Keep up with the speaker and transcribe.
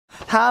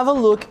have a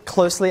look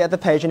closely at the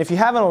page, and if you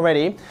haven't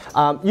already,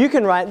 you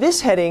can write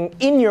this heading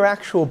in your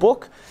actual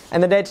book,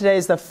 and the date today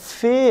is the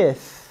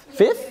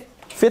 5th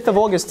of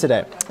August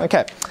today.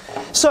 Okay,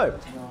 so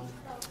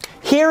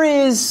here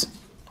is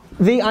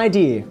the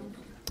idea.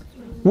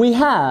 We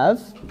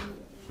have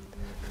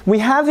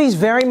these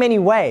very many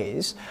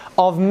ways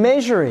of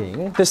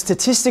measuring the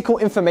statistical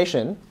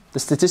information, the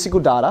statistical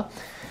data,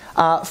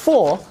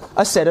 for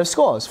a set of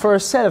scores, for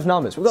a set of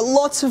numbers. We've got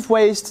lots of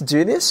ways to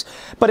do this,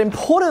 but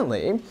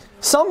importantly,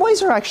 some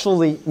ways are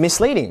actually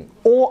misleading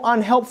or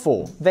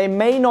unhelpful. They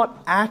may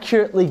not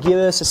accurately give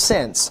us a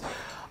sense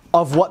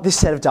of what this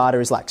set of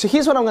data is like. So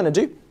here's what I'm going to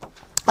do.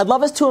 I'd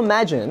love us to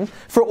imagine,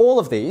 for all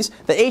of these,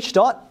 that each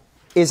dot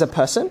is a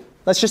person.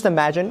 Let's just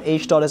imagine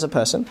each dot is a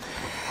person.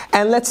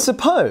 And let's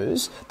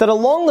suppose that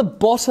along the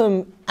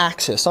bottom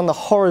axis, on the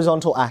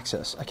horizontal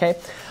axis, okay,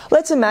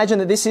 let's imagine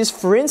that this is,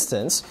 for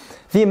instance,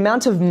 the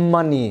amount of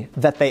money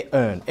that they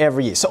earn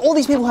every year. So all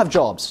these people have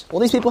jobs. All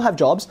these people have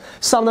jobs.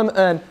 Some of them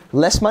earn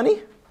less money.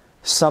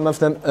 Some of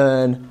them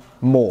earn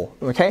more,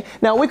 okay?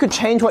 Now, we could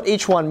change what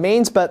each one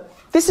means, but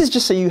this is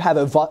just so you have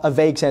a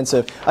vague sense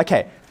of,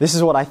 okay, this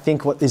is what I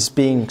think what is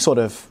being sort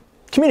of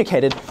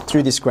communicated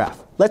through this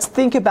graph. Let's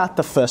think about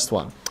the first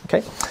one,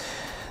 okay?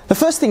 The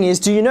first thing is,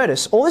 do you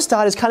notice all this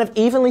data is kind of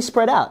evenly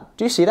spread out?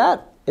 Do you see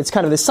that? It's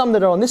kind of, there's some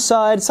that are on this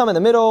side, some in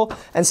the middle,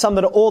 and some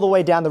that are all the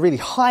way down the really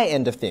high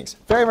end of things.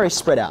 Very, very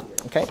spread out,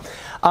 okay?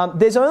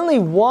 There's only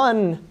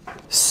one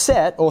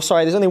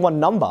there's only one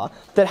number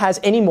that has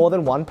any more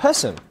than one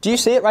person. Do you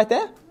see it right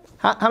there?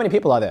 How many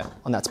people are there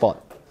on that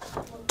spot?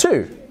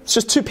 2. It's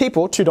just 2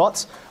 people, 2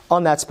 dots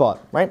on that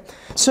spot, right?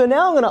 So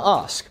now I'm going to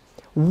ask,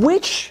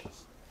 which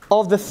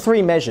of the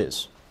 3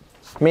 measures,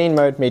 mean,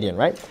 mode, median,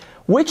 right?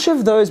 Which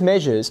of those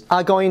measures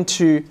are going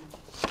to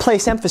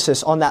place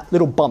emphasis on that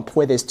little bump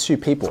where there's 2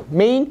 people?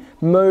 Mean,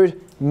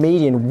 mode,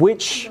 median.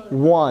 Which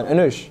one?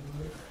 Anush?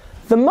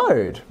 The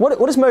mode. What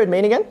does mode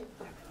mean again?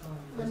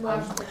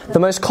 The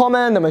most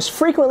common, the most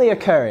frequently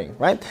occurring,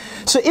 right?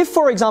 So if,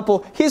 for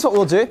example, here's what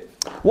we'll do.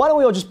 Why don't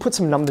we all just put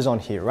some numbers on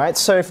here, right?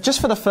 So if,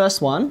 just for the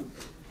first one,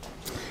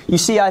 you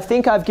see I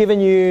think I've given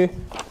you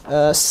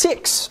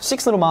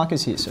 6 little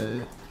markers here.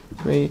 So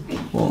 3,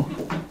 4,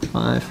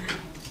 5,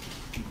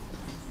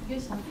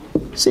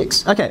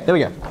 6. Okay, there we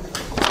go.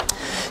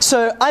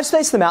 So I've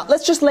spaced them out.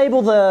 Let's just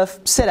label the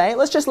set A.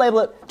 Let's just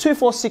label it 2,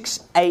 4, 6,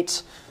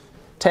 8,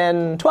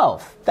 10,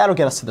 12. That'll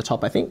get us to the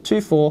top, I think.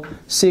 2, 4,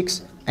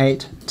 6,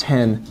 8,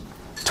 10,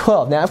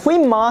 12. Now, if we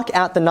mark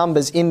out the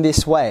numbers in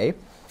this way,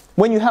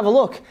 when you have a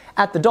look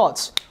at the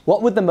dots,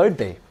 what would the mode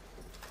be?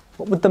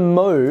 What would the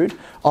mode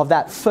of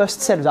that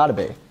first set of data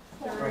be?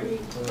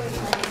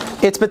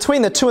 It's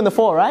between the 2 and the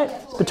 4, right?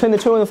 It's between the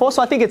 2 and the 4,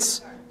 so I think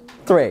it's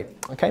 3.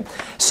 Okay.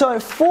 So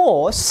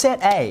for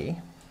set A,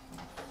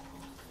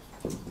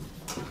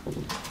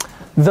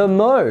 the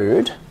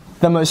mode,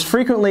 the most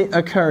frequently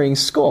occurring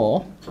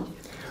score,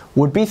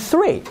 would be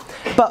 3.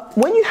 But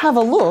when you have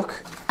a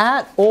look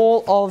at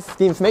all of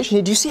the information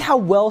here, do you see how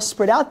well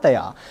spread out they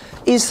are?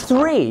 Is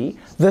 3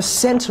 the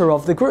center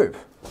of the group?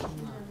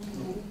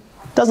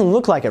 Doesn't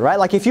look like it, right?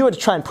 Like if you were to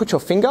try and put your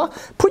finger,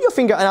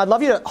 and I'd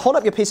love you to hold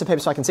up your piece of paper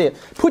so I can see it.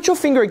 Put your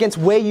finger against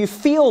where you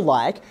feel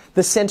like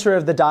the center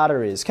of the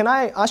data is. Can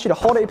I ask you to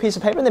hold up your piece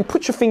of paper and then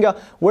put your finger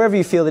wherever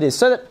you feel it is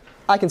so that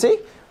I can see?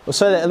 Or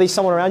so that at least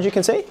someone around you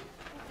can see?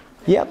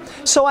 Yep.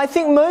 So I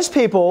think most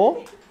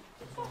people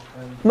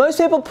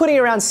putting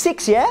around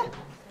 6, yeah?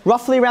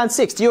 Roughly around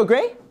 6. Do you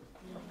agree?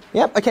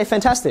 Yep. Okay,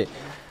 fantastic.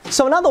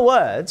 So in other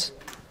words,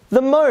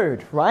 the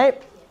mode,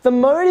 right? The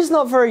mode is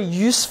not very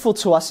useful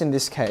to us in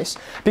this case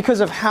because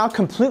of how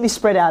completely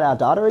spread out our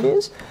data it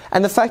is,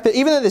 and the fact that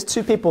even though there's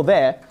 2 people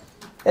there,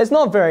 it's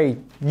not very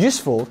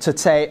useful to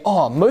say,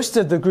 oh, most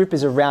of the group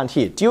is around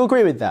here. Do you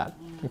agree with that?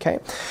 Okay.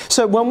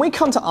 So when we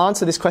come to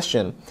answer this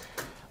question,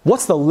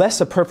 what's the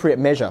less appropriate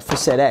measure for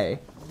set A?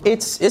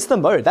 It's the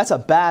mode. That's a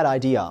bad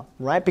idea,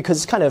 right? Because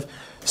it's kind of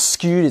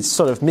skewed, it's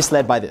sort of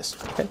misled by this.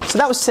 Okay? So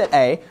that was set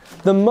A.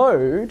 The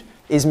mode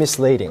is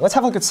misleading. Let's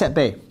have a look at set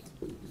B.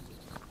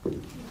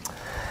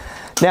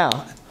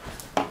 Now,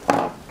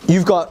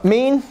 you've got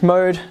mean,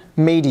 mode,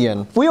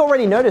 median. We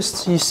already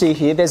noticed, you see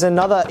here, there's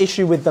another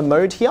issue with the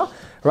mode here,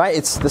 right?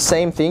 It's the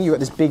same thing. You've got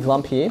this big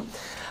lump here.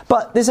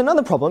 But there's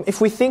another problem. If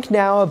we think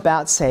now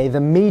about, say,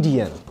 the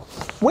median.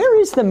 Where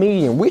is the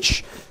median?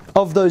 Which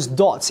of those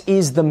dots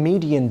is the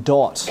median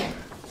dot?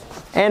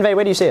 Anve,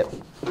 where do you see it?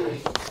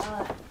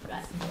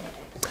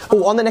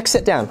 Oh, on the next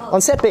set down. On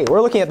set B.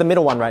 We're looking at the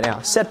middle one right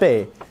now. Set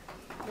B.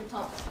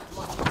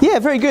 Yeah,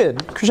 very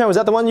good. Krishna, was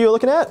that the one you were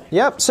looking at?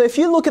 Yep. So if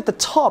you look at the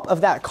top of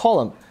that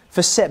column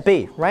for set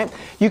B, right,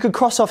 you could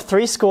cross off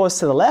 3 scores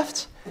to the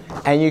left,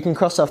 and you can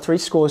cross off 3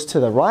 scores to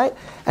the right,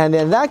 and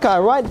then that guy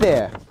right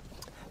there,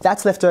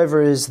 that's left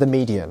over as the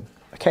median.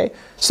 Okay?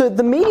 So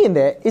the median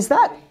there, is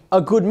that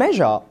a good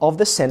measure of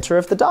the center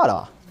of the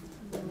data?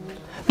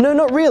 No,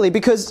 not really,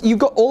 because you've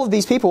got all of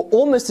these people,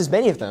 almost as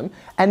many of them,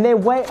 and they're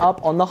way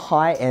up on the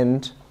high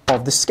end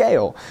of the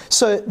scale.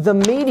 So the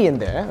median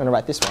there, I'm going to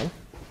write this one,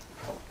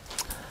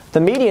 the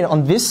median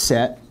on this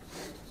set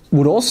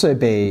would also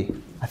be,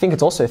 I think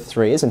it's also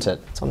 3, isn't it?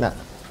 It's on that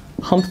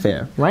hump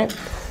there, right?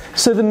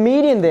 So the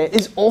median there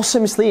is also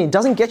misleading. It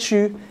doesn't get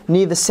you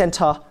near the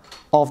center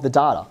of the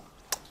data.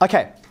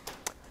 Okay,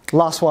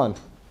 last one.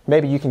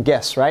 Maybe you can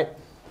guess, right?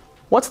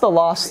 What's the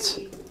last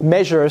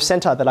measure of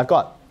center that I've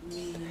got?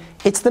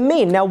 It's the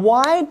mean. Now,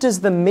 why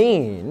does the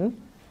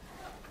mean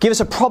give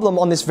us a problem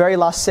on this very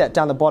last set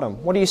down the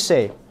bottom? What do you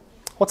see?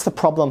 What's the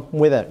problem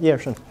with it? Yeah,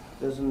 Sean.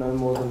 There's no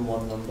more than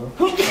one number.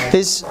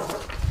 There's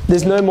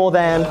no more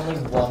than... There's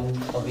only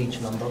one of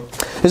each number.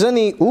 There's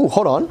only... Ooh,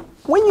 hold on.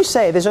 When you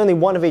say there's only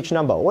one of each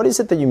number, what is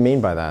it that you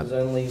mean by that?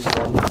 There's only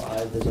 1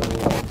 5, there's only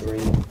 1 3,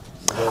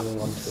 there's only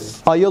 1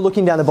 2. Oh, you're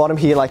looking down the bottom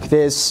here, like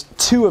there's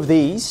 2 of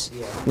these,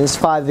 Yeah. there's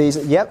 5 of these.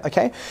 Yep,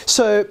 okay.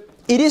 So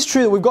it is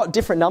true that we've got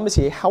different numbers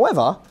here.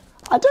 However,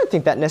 I don't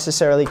think that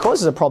necessarily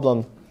causes a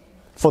problem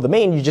for the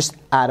mean. You just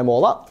add them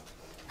all up,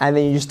 and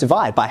then you just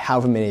divide by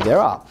however many there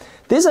are.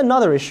 There's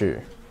another issue.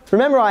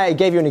 Remember I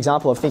gave you an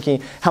example of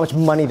thinking how much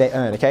money they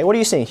earn, okay? What are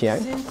you seeing here?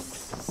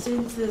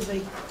 Since there's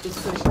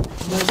it's like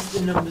most of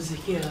the numbers are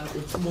here,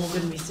 it's more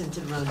going to be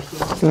centered around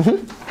here.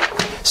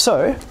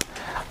 So,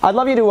 I'd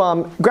love you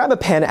to grab a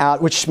pen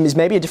out, which is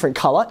maybe a different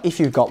color, if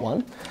you've got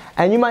one.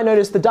 And you might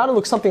notice the data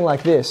looks something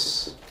like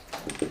this.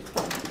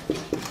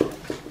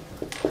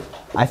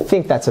 I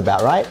think that's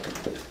about right.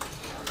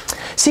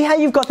 See how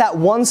you've got that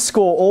one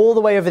score all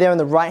the way over there on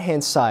the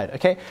right-hand side,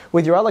 okay?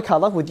 With your other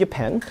color, with your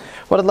pen,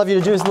 what I'd love you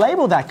to do is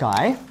label that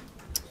guy.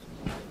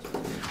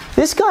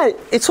 This guy,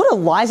 it sort of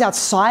lies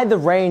outside the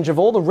range of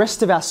all the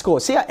rest of our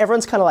scores. See how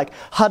everyone's kind of like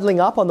huddling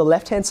up on the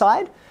left-hand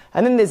side?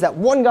 And then there's that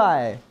one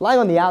guy lying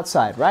on the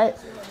outside, right?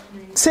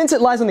 Since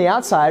it lies on the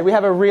outside, we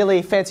have a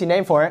really fancy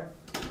name for it.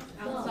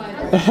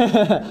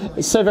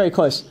 It's so very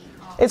close.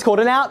 It's called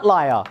an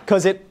outlier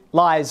because it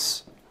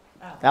lies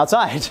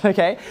outside,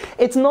 okay?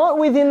 It's not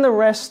within the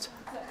rest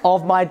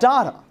of my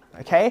data,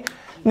 okay?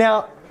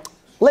 Now,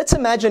 let's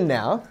imagine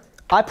now,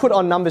 I put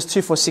on numbers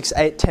 2, 4, 6,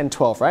 8, 10,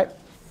 12, right?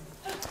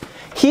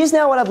 Here's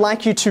now what I'd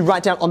like you to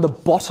write down on the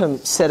bottom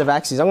set of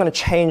axes. I'm going to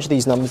change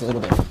these numbers a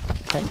little bit,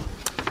 okay?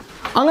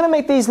 I'm going to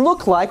make these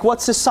look like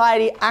what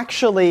society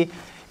actually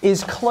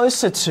is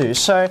closer to.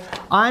 So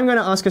I'm going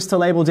to ask us to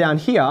label down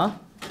here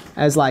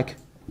as like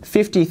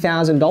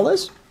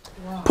 $50,000.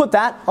 Put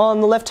that on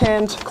the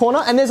left-hand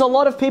corner, and there's a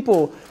lot of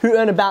people who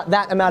earn about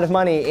that amount of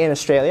money in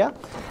Australia.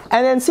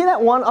 And then see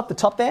that one up the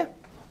top there?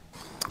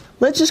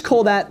 Let's just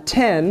call that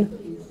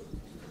 $10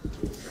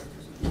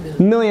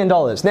 million.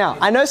 Now,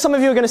 I know some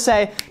of you are going to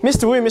say,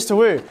 Mr.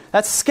 Wu,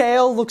 that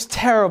scale looks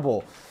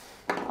terrible.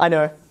 I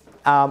know.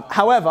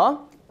 However,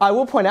 I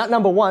will point out,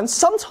 number one,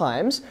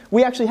 sometimes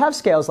we actually have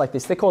scales like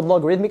this. They're called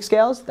logarithmic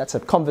scales. That's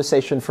a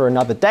conversation for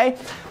another day.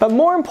 But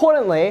more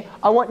importantly,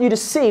 I want you to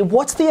see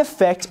what's the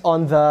effect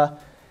on the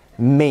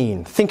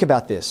mean. Think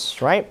about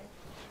this, right?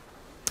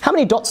 How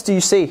many dots do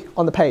you see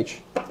on the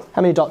page?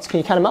 How many dots? Can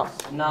you count them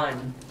up?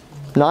 9.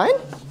 9?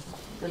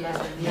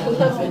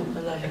 11.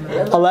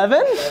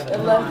 11?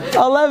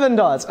 11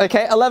 dots.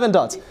 Okay, 11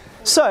 dots.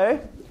 So,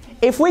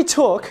 if we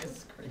took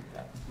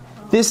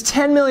this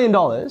 $10 million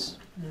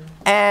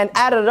and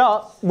added it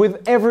up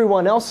with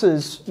everyone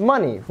else's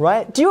money,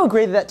 right? Do you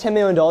agree that $10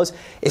 million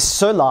is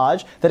so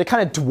large that it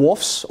kind of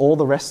dwarfs all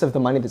the rest of the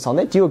money that's on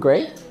there? Do you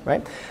agree?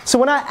 Right? So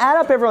when I add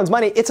up everyone's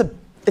money, it's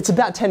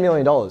about $10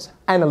 million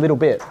and a little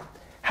bit.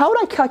 How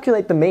would I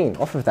calculate the mean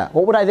off of that?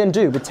 What would I then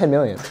do with 10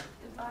 million?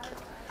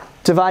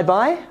 Divide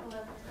by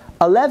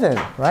 11,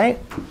 right?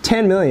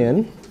 10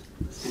 million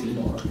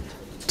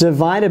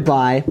divided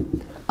by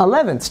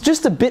 11. It's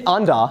just a bit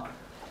under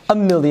 $1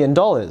 million.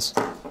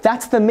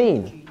 That's the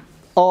mean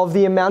of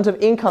the amount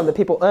of income that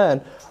people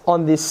earn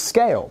on this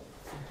scale.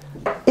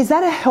 Is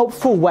that a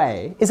helpful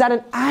way? Is that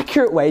an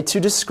accurate way to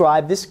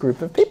describe this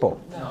group of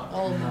people?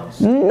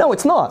 No,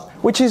 it's not.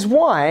 Which is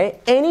why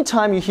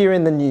anytime you hear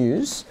in the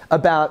news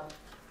about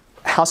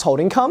household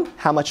income,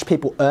 how much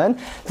people earn,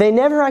 they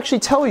never actually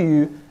tell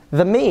you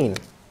the mean.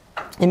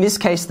 In this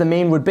case, the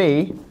mean would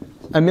be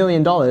 $1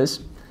 million.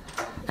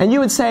 And you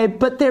would say,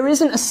 but there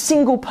isn't a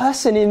single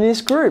person in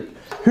this group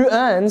who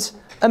earns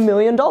 $1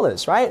 million,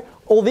 right?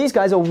 All these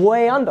guys are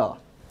way under.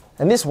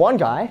 And this one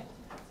guy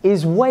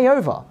is way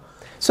over.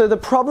 So the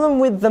problem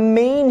with the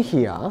mean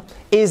here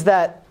is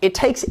that it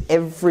takes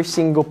every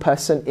single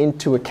person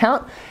into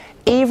account,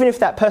 even if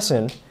that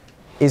person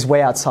is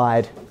way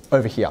outside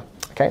over here,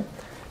 okay?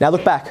 Now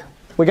look back.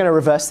 We're going to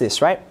reverse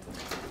this, right?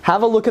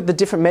 Have a look at the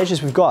different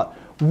measures we've got.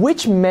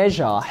 Which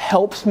measure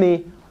helps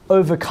me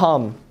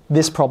overcome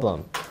this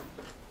problem?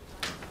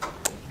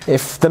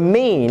 If the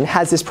mean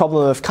has this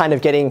problem of kind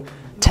of getting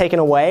taken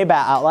away by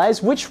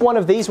outliers, which one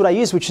of these would I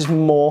use which is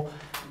more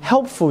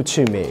helpful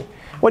to me?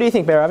 What do you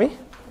think, Bhairavi?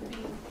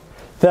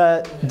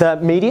 The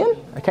median?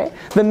 Okay.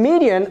 The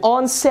median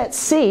on set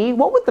C,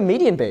 what would the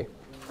median be?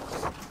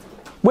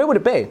 Where would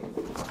it be?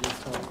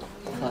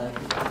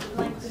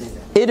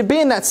 It'd be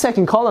in that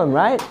second column,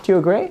 right? Do you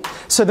agree?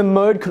 So the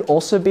mode could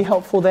also be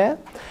helpful there.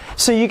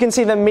 So you can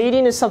see the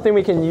median is something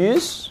we can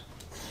use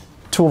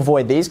to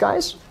avoid these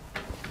guys.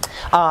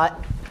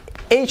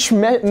 Each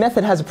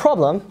method has a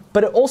problem,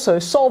 but it also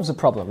solves a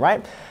problem,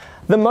 right?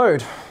 The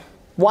mode.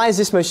 Why is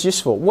this most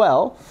useful?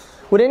 Well,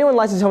 would anyone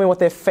like to tell me what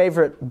their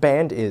favorite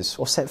band is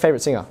or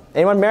favorite singer?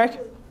 Anyone, Merrick?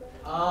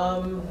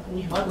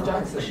 Michael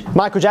Jackson.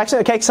 Michael Jackson.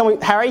 Okay,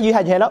 someone. Harry, you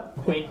had your hand up.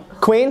 Queen.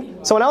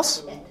 Queen. Someone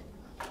else?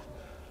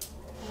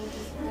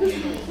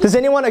 Does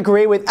anyone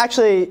agree with?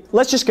 Actually,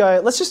 let's just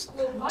go. Let's just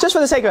for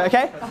the sake of it,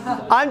 okay?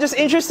 I'm just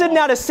interested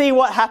now to see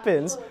what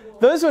happens.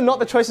 Those were not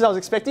the choices I was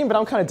expecting, but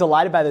I'm kind of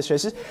delighted by those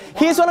choices.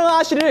 Here's what I'm going to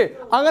ask you to do.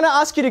 I'm going to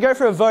ask you to go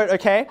for a vote,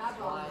 okay?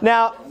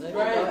 Now,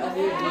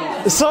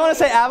 did someone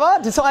say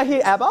ABBA? Did someone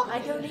hear ABBA? I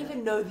don't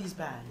even know these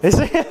bands.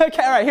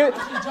 Okay, all right.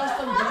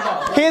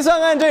 Here's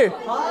what I'm going to do.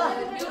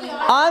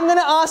 I'm going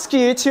to ask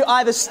you to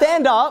either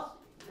stand up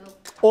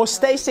or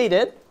stay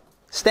seated.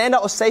 Stand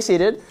up or stay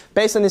seated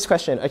based on this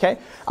question, okay?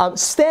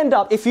 Stand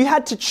up if you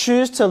had to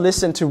choose to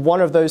listen to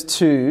one of those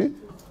two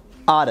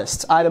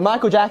artists. Either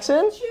Michael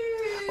Jackson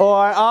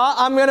or,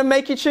 I'm going to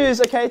make you choose,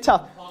 okay,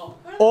 tough.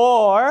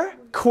 Or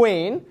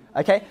Queen,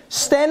 okay?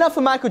 Stand up for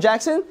Michael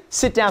Jackson,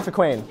 sit down for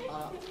Queen.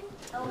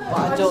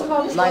 I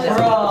don't like that.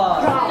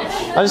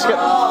 I'm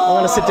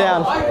going to sit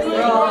down.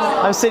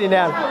 I'm sitting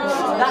down.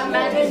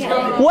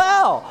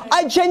 Wow,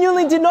 I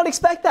genuinely did not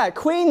expect that.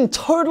 Queen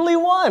totally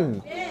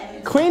won.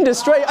 Queen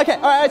destroyed. Okay,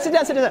 all right, sit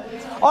down, sit down.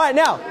 All right,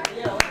 now,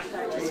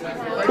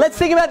 let's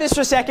think about this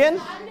for a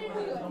second.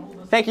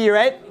 Thank you,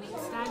 Urate.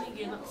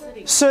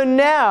 So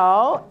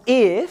now,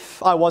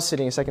 if I was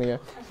sitting a second ago,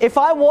 if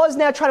I was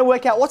now trying to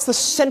work out what's the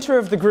center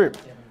of the group,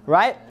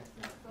 right?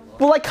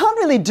 Well, I can't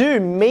really do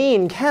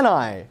mean, can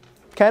I?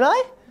 Can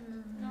I?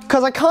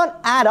 Because I can't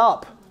add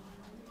up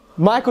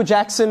Michael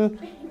Jackson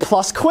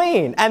plus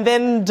Queen and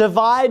then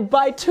divide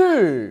by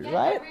 2,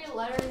 right? Every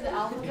letter in the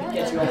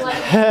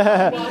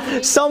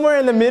alphabet. Somewhere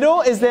in the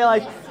middle, is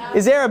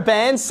there a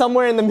band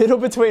somewhere in the middle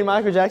between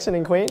Michael Jackson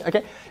and Queen?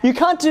 Okay, you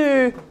can't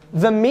do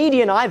the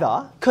median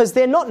either because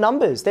they're not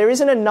numbers. There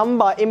isn't a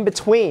number in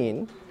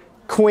between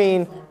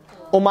Queen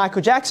or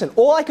Michael Jackson.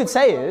 All I could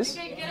say is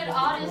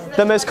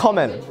the most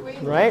common,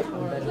 right?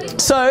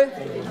 So,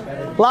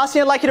 last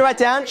thing I'd like you to write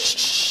down.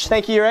 Shh,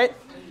 thank you, Urate.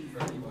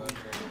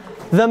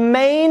 The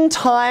main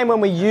time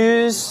when we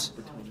use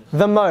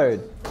the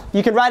mode,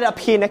 you can write it up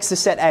here next to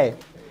set A,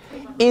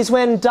 is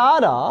when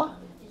data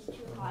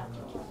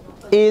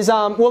is,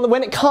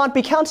 when it can't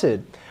be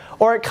counted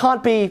or it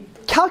can't be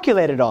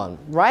calculated on,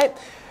 right?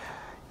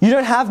 You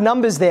don't have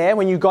numbers there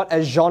when you've got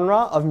a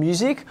genre of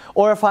music,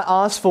 or if I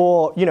ask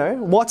for,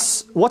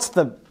 what's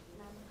the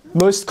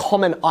most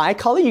common eye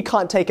color, you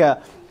can't take a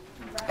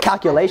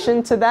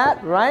calculation to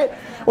that, right?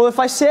 Well, if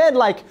I said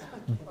like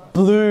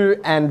blue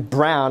and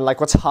brown,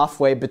 like what's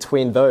halfway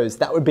between those,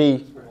 that would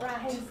be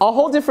a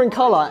whole different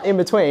color in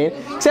between,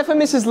 except for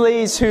Mrs.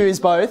 Lee's, who is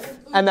both,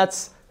 and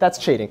that's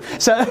cheating.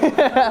 So